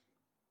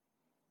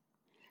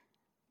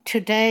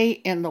Today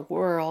in the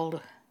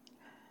world,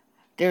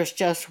 there's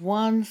just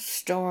one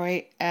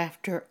story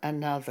after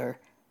another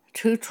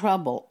to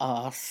trouble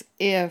us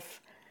if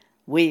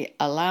we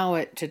allow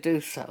it to do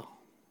so.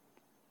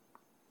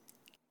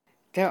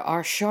 There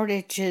are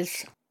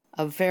shortages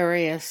of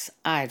various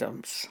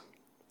items.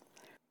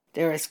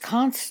 There is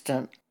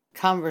constant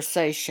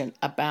conversation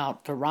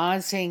about the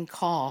rising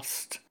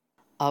cost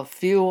of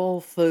fuel,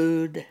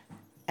 food,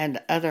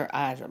 and other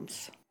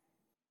items.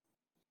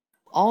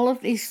 All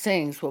of these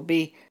things will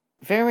be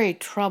very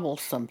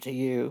troublesome to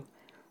you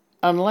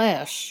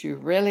unless you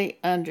really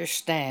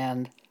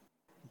understand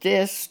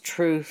this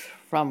truth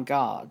from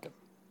God.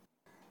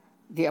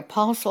 The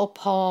Apostle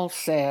Paul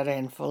said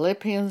in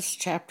Philippians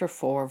chapter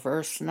 4,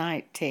 verse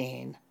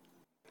 19,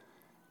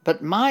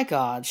 "But my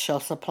God shall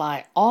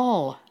supply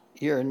all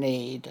your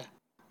need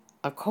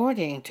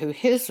according to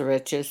his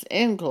riches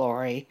in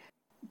glory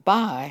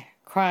by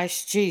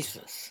Christ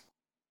Jesus."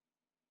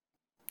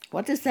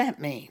 What does that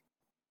mean?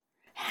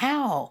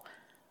 How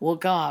will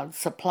God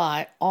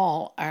supply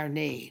all our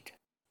need?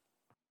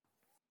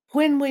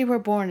 When we were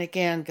born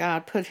again,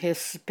 God put his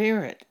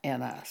Spirit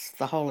in us,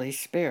 the Holy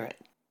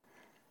Spirit.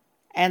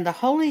 And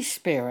the Holy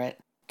Spirit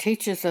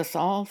teaches us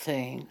all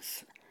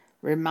things,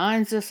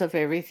 reminds us of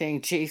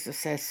everything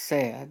Jesus has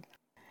said,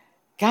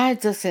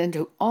 guides us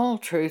into all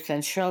truth,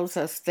 and shows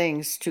us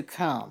things to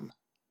come.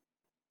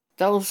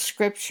 Those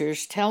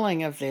scriptures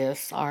telling of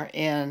this are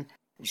in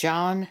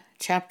John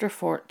chapter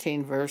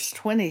 14, verse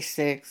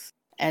 26,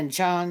 and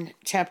John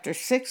chapter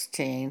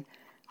 16,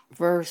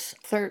 verse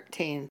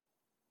 13.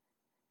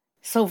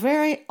 So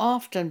very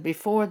often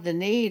before the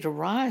need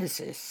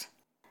arises,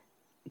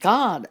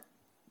 God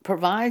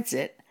provides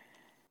it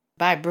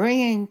by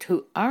bringing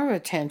to our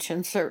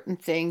attention certain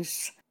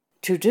things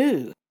to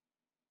do.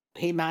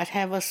 He might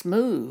have us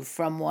move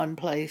from one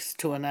place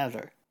to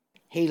another.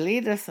 He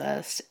leadeth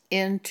us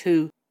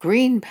into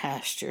green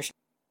pastures,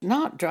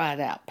 not dried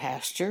out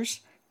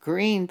pastures,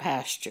 green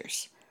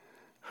pastures,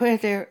 where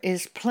there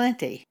is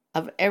plenty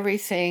of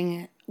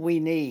everything we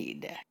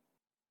need.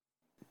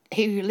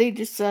 He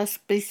leads us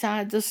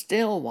beside the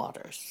still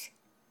waters.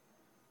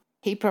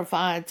 He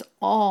provides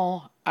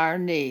all our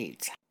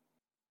needs.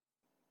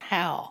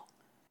 How?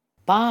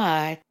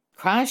 By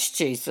Christ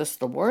Jesus,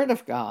 the Word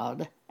of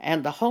God,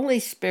 and the Holy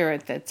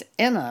Spirit that's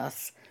in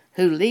us,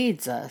 who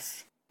leads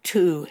us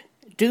to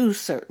do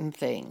certain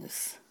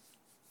things.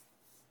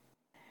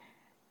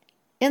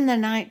 In the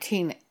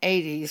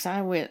 1980s,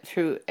 I went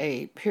through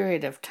a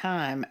period of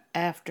time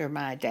after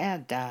my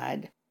dad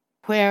died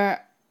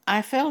where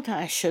I felt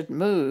I should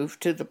move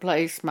to the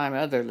place my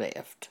mother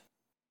lived.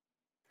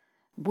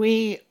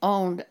 We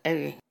owned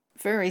a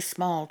very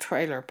small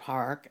trailer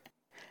park.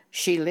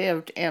 She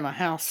lived in a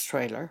house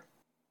trailer.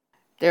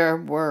 There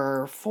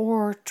were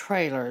 4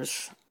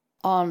 trailers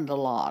on the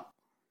lot.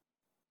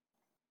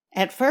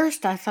 At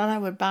first, I thought I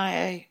would buy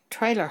a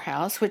trailer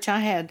house, which I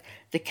had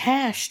the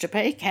cash to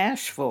pay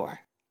cash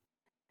for.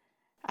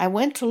 I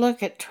went to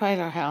look at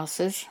trailer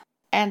houses,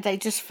 and they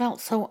just felt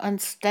so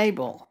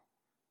unstable.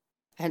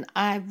 And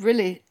I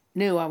really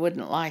knew I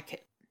wouldn't like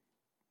it.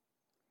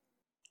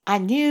 I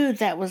knew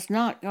that was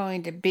not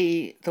going to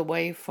be the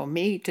way for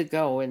me to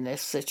go in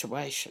this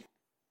situation.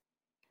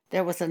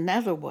 There was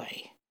another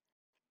way.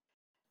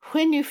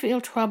 When you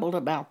feel troubled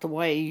about the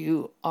way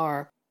you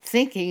are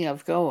thinking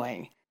of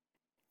going,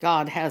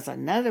 God has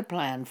another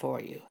plan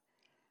for you.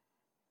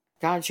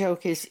 God's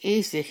yoke is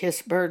easy,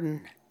 his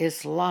burden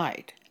is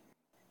light.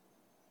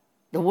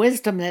 The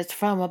wisdom that's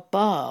from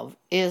above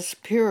is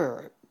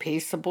pure,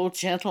 peaceable,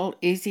 gentle,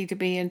 easy to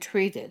be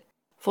entreated,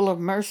 full of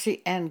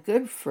mercy and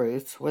good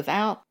fruits,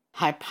 without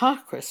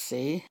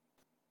hypocrisy.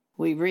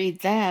 We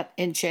read that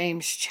in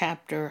James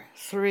chapter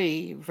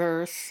 3,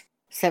 verse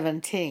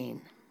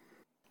 17.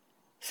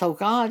 So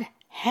God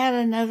had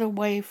another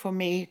way for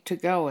me to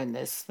go in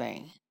this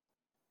thing.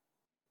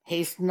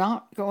 He's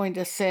not going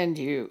to send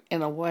you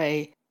in a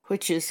way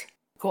which is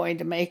going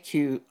to make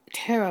you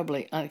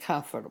terribly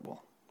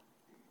uncomfortable.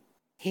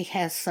 He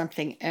has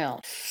something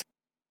else.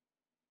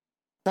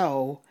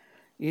 So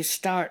you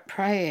start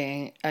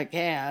praying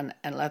again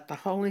and let the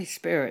Holy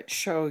Spirit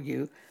show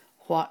you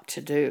what to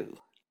do.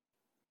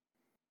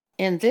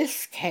 In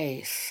this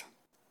case,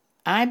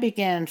 I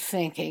began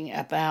thinking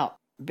about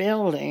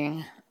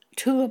building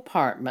 2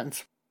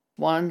 apartments,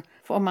 one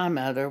for my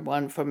mother,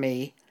 one for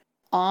me,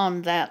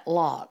 on that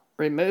lot,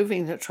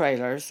 removing the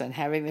trailers and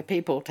having the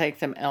people take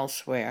them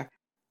elsewhere,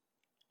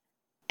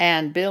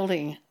 and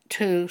building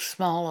 2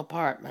 small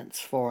apartments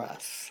for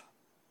us.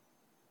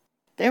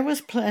 There was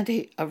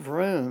plenty of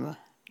room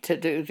to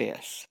do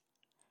this.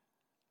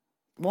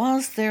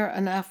 Was there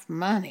enough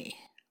money?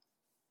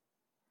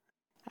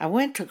 I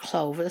went to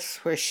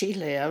Clovis, where she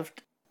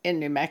lived, in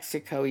New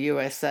Mexico,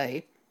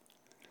 USA.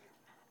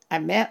 I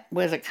met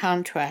with a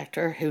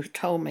contractor who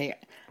told me,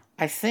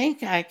 I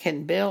think I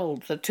can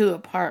build the 2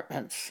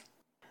 apartments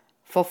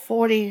for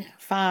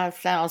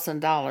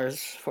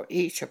 $45,000 for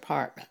each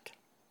apartment.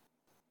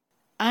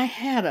 I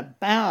had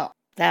about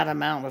that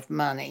amount of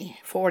money,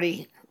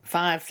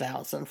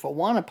 $45,000 for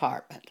one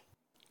apartment.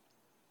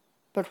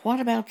 But what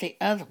about the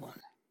other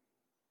one?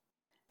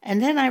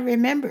 And then I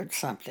remembered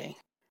something.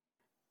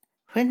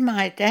 When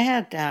my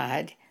dad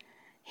died,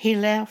 he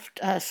left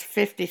us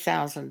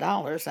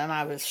 $50,000, and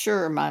I was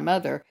sure my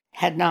mother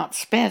had not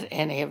spent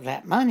any of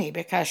that money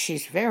because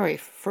she's very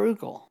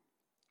frugal.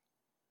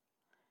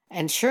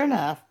 And sure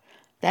enough,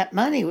 that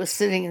money was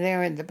sitting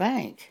there in the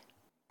bank.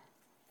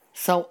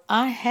 So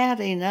I had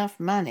enough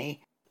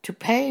money to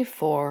pay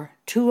for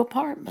 2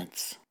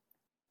 apartments.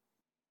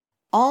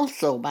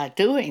 Also, by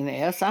doing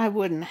this, I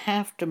wouldn't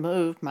have to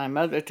move my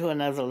mother to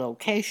another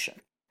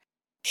location.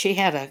 She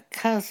had a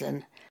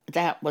cousin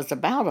that was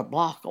about a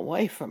block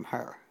away from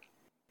her.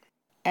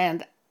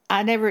 And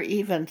I never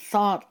even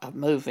thought of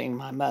moving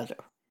my mother,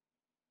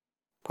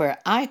 where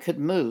I could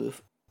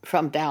move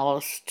from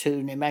Dallas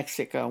to New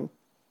Mexico.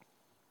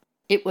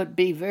 It would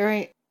be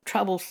very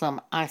troublesome,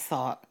 I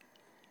thought,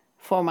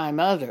 for my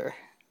mother,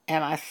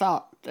 and I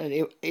thought that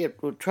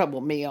it would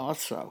trouble me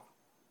also.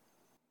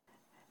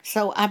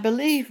 So I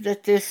believe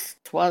that this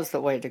was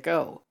the way to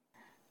go.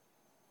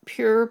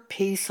 Pure,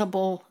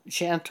 peaceable,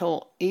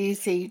 gentle,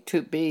 easy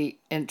to be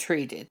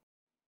entreated.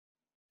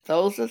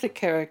 Those are the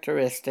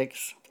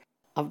characteristics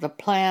of the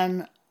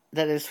plan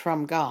that is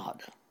from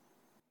God.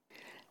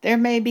 There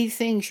may be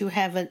things you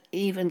haven't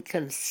even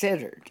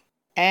considered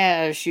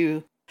as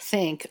you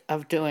think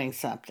of doing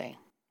something.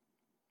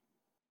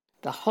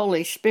 The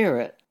Holy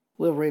Spirit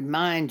will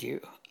remind you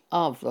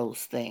of those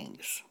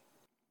things.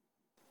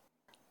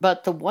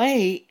 But the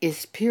way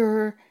is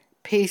pure,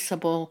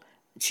 peaceable,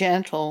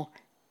 gentle,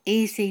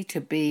 easy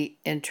to be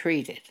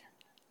entreated.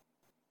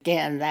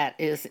 Again, that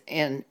is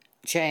in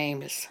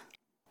James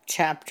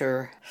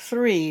chapter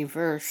 3,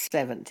 verse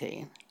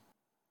 17.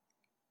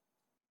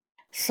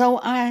 So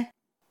I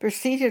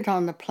proceeded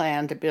on the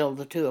plan to build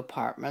the 2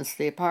 apartments.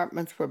 The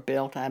apartments were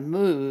built. I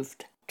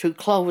moved to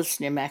Clovis,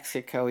 New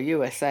Mexico,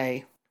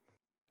 USA.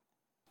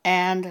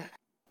 And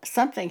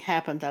something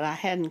happened that I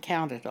hadn't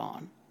counted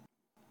on.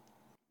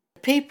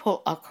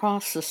 People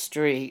across the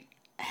street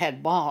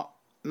had bought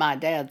my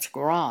dad's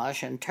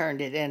garage and turned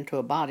it into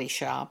a body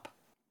shop.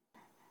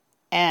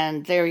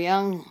 And their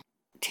young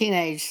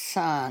teenage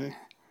son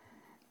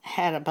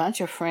had a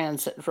bunch of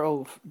friends that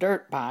drove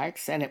dirt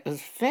bikes, and it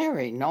was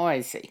very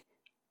noisy.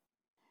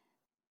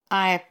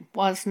 I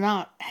was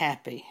not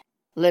happy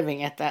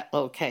living at that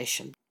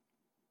location.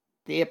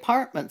 The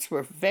apartments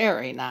were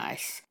very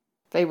nice.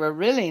 They were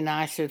really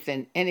nicer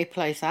than any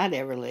place I'd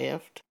ever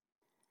lived.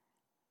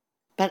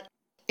 But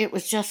it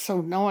was just so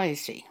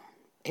noisy.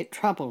 It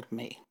troubled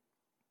me.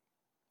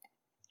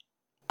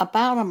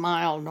 About a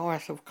mile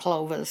north of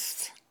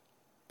Clovis,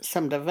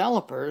 some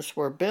developers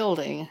were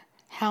building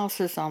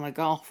houses on a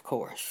golf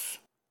course.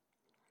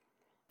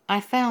 I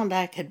found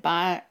I could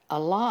buy a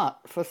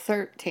lot for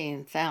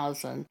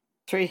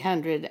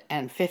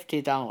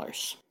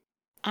 $13,350.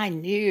 I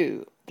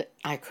knew that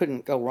I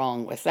couldn't go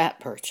wrong with that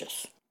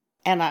purchase.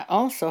 And I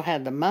also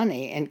had the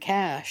money in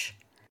cash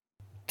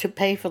to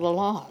pay for the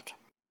lot.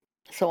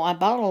 So I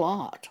bought a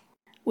lot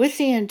with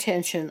the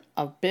intention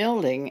of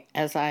building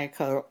as I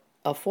could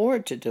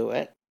afford to do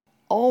it,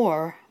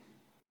 or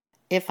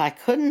if I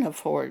couldn't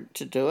afford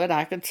to do it,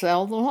 I could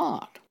sell the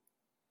lot.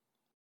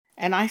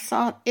 And I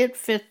thought it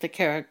fit the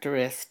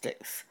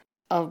characteristics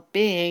of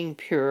being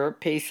pure,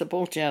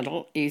 peaceable,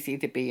 gentle, easy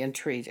to be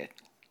entreated.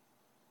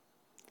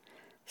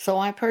 So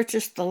I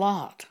purchased the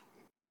lot.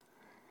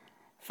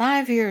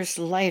 5 years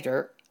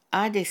later,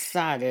 I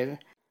decided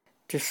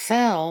to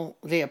sell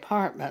the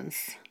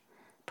apartments,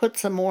 put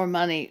some more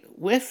money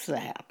with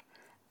that,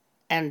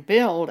 and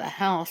build a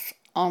house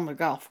on the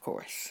golf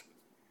course,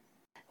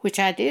 which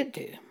I did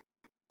do.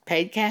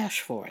 Paid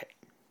cash for it.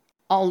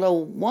 Although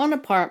one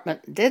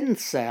apartment didn't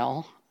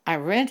sell, I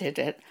rented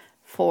it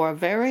for a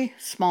very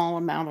small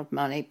amount of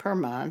money per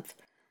month.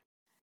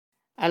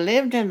 I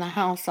lived in the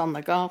house on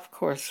the golf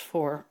course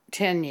for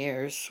 10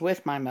 years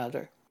with my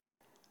mother.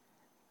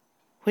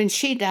 When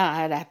she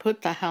died, I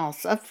put the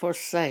house up for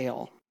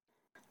sale.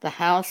 The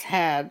house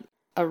had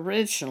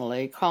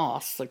originally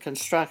cost, the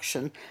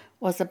construction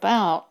was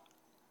about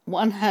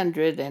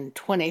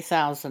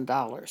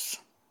 $120,000.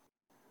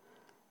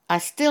 I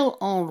still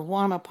owned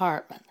one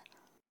apartment.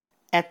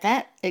 At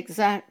that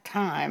exact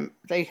time,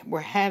 they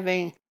were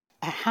having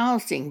a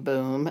housing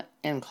boom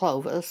in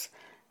Clovis,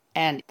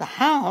 and the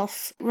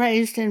house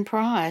raised in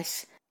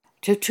price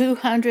to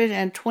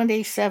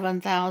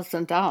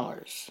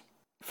 $227,000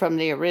 from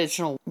the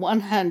original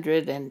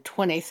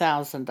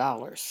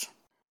 $120,000.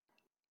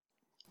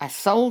 I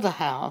sold the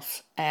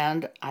house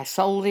and I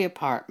sold the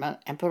apartment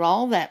and put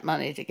all that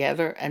money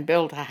together and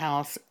built a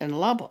house in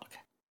Lubbock.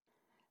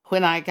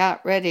 When I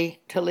got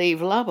ready to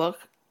leave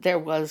Lubbock, there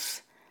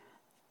was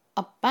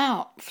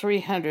about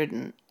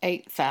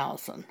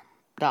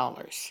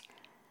 $308,000.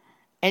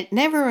 It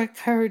never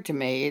occurred to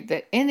me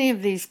that any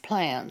of these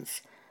plans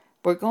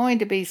were going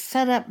to be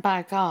set up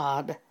by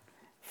God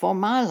for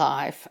my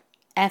life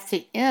at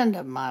the end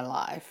of my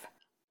life.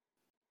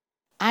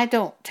 I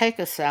don't take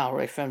a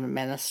salary from the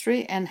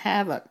ministry and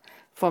haven't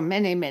for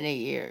many, many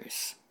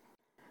years.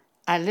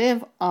 I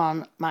live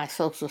on my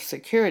Social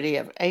Security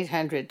of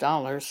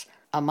 $800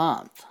 a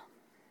month.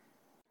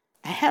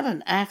 I had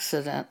an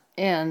accident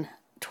in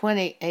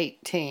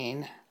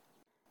 2018.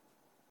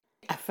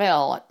 I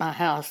fell at my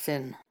house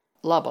in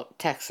Lubbock,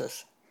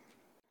 Texas.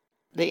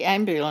 The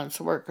ambulance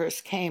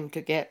workers came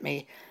to get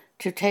me,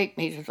 to take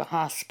me to the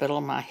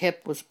hospital. My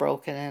hip was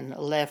broken and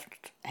the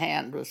left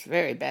hand was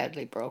very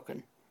badly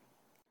broken.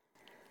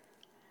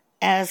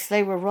 As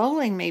they were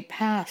rolling me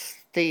past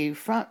the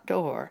front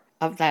door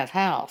of that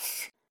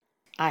house,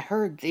 I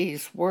heard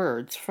these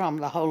words from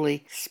the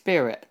Holy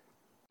Spirit: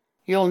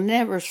 "You'll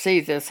never see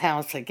this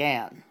house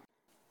again."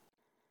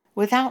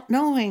 Without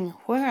knowing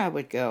where I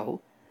would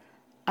go,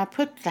 I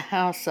put the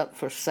house up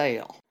for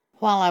sale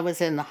while I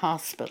was in the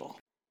hospital.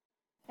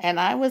 And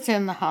I was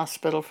in the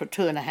hospital for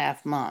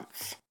 2.5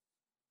 months.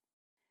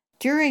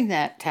 During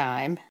that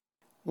time,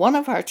 one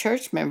of our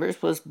church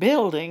members was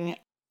building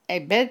a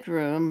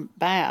bedroom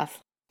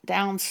bath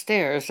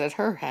downstairs at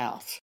her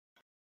house.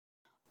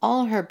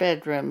 All her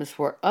bedrooms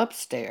were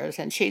upstairs,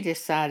 and she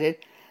decided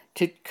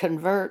to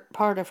convert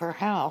part of her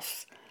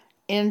house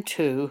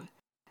into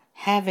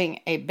having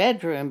a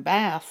bedroom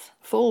bath,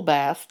 full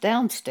bath,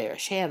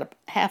 downstairs. She had a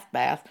half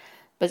bath,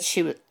 but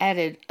she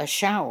added a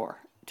shower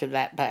to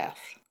that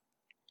bath.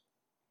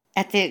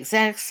 At the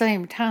exact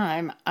same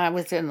time, I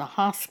was in the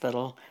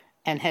hospital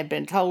and had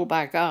been told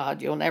by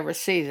God, "You'll never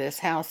see this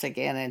house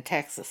again in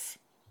Texas."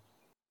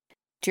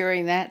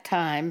 During that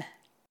time,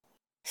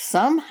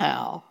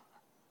 somehow,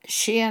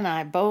 she and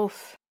I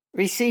both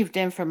received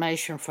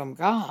information from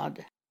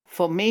God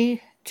for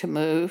me to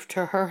move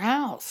to her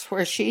house,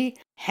 where she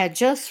had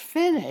just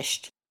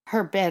finished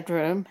her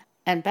bedroom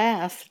and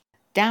bath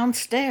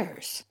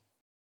downstairs.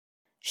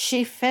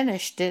 She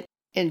finished it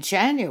in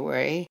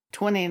January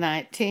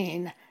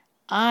 2019.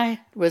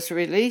 I was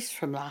released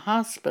from the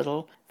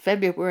hospital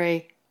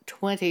February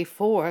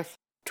 24th,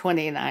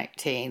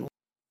 2019,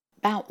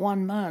 about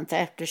 1 month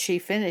after she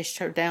finished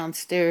her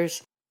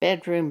downstairs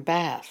bedroom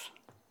bath.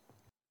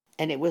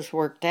 And it was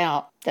worked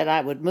out that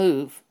I would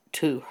move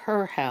to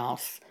her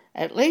house,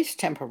 at least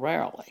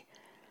temporarily.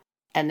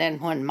 And then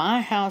when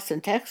my house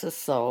in Texas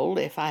sold,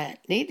 if I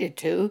needed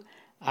to,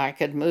 I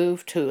could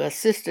move to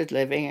assisted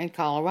living in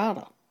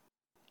Colorado.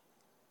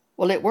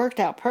 Well, it worked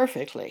out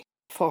perfectly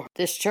for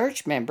this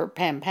church member,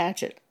 Pam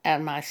Patchett,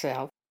 and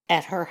myself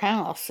at her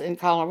house in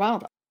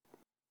Colorado.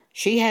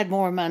 She had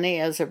more money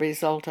as a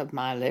result of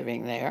my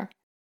living there.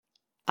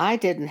 I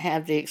didn't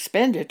have the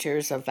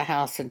expenditures of the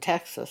house in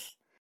Texas.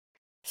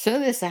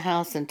 Soon as the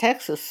house in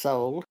Texas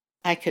sold,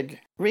 I could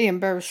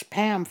reimburse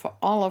Pam for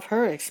all of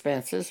her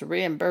expenses,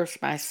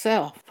 reimburse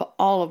myself for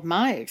all of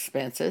my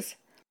expenses,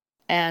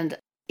 and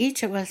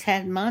each of us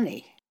had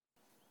money.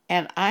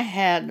 And I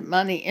had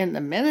money in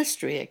the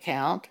ministry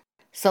account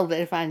so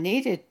that if I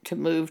needed to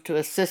move to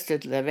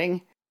assisted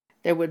living,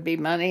 there would be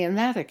money in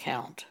that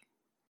account.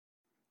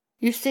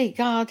 You see,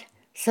 God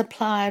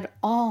supplied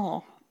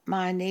all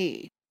my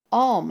need,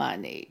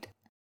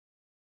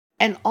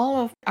 and all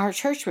of our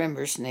church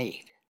members'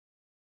 need.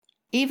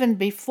 Even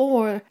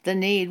before the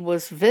need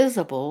was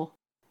visible,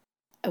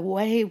 a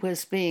way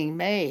was being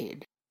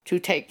made to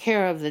take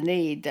care of the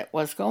need that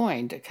was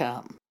going to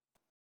come.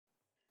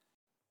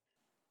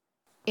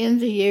 In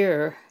the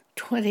year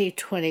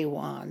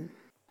 2021,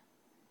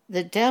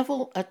 the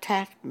devil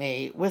attacked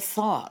me with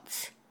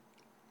thoughts.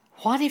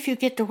 What if you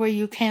get to where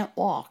you can't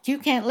walk? You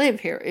can't live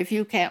here if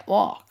you can't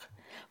walk.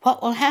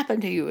 What will happen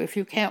to you if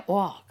you can't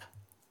walk?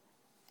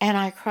 And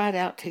I cried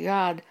out to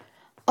God,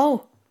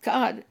 "Oh,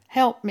 God,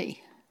 help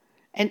me."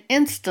 And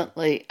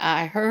instantly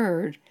I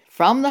heard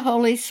from the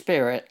Holy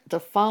Spirit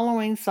the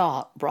following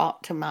thought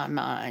brought to my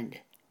mind: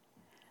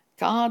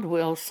 God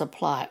will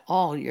supply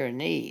all your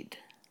need.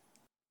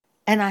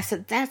 And I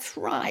said, that's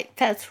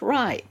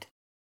right.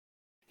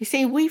 You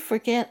see, we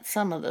forget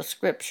some of the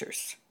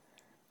scriptures,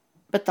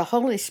 but the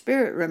Holy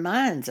Spirit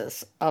reminds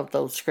us of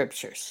those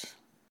scriptures.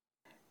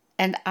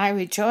 And I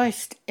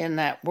rejoiced in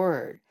that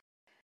word.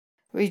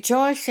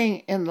 Rejoicing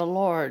in the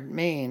Lord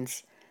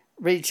means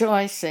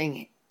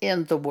rejoicing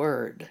in the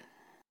Word.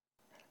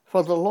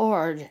 For the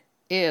Lord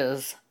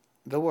is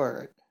the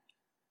Word.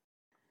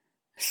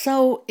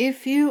 So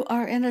if you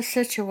are in a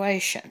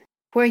situation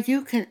where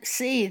you can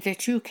see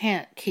that you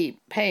can't keep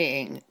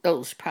paying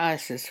those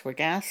prices for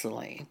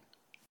gasoline,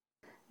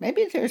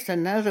 maybe there's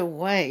another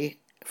way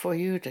for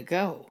you to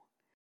go.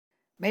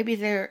 Maybe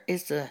there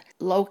is a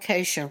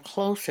location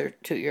closer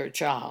to your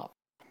job.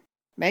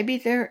 Maybe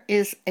there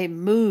is a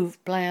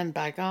move planned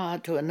by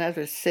God to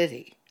another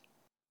city.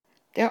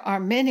 There are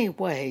many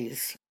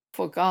ways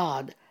for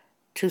God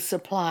to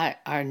supply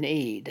our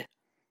need.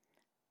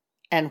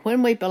 And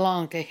when we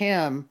belong to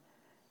Him,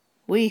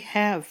 we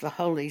have the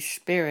Holy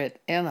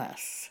Spirit in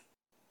us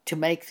to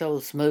make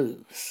those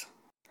moves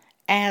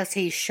as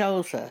He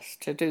shows us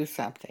to do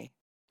something.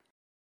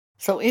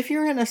 So if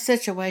you're in a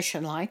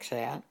situation like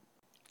that,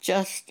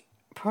 just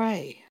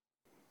pray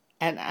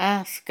and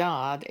ask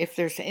God if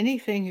there's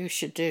anything you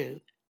should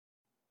do.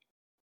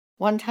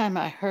 One time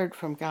I heard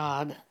from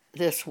God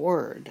this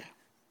word: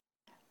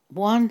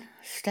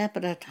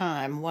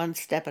 one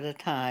step at a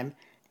time,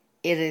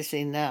 it is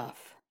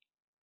enough.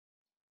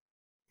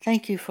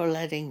 Thank you for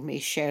letting me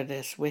share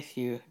this with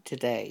you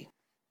today.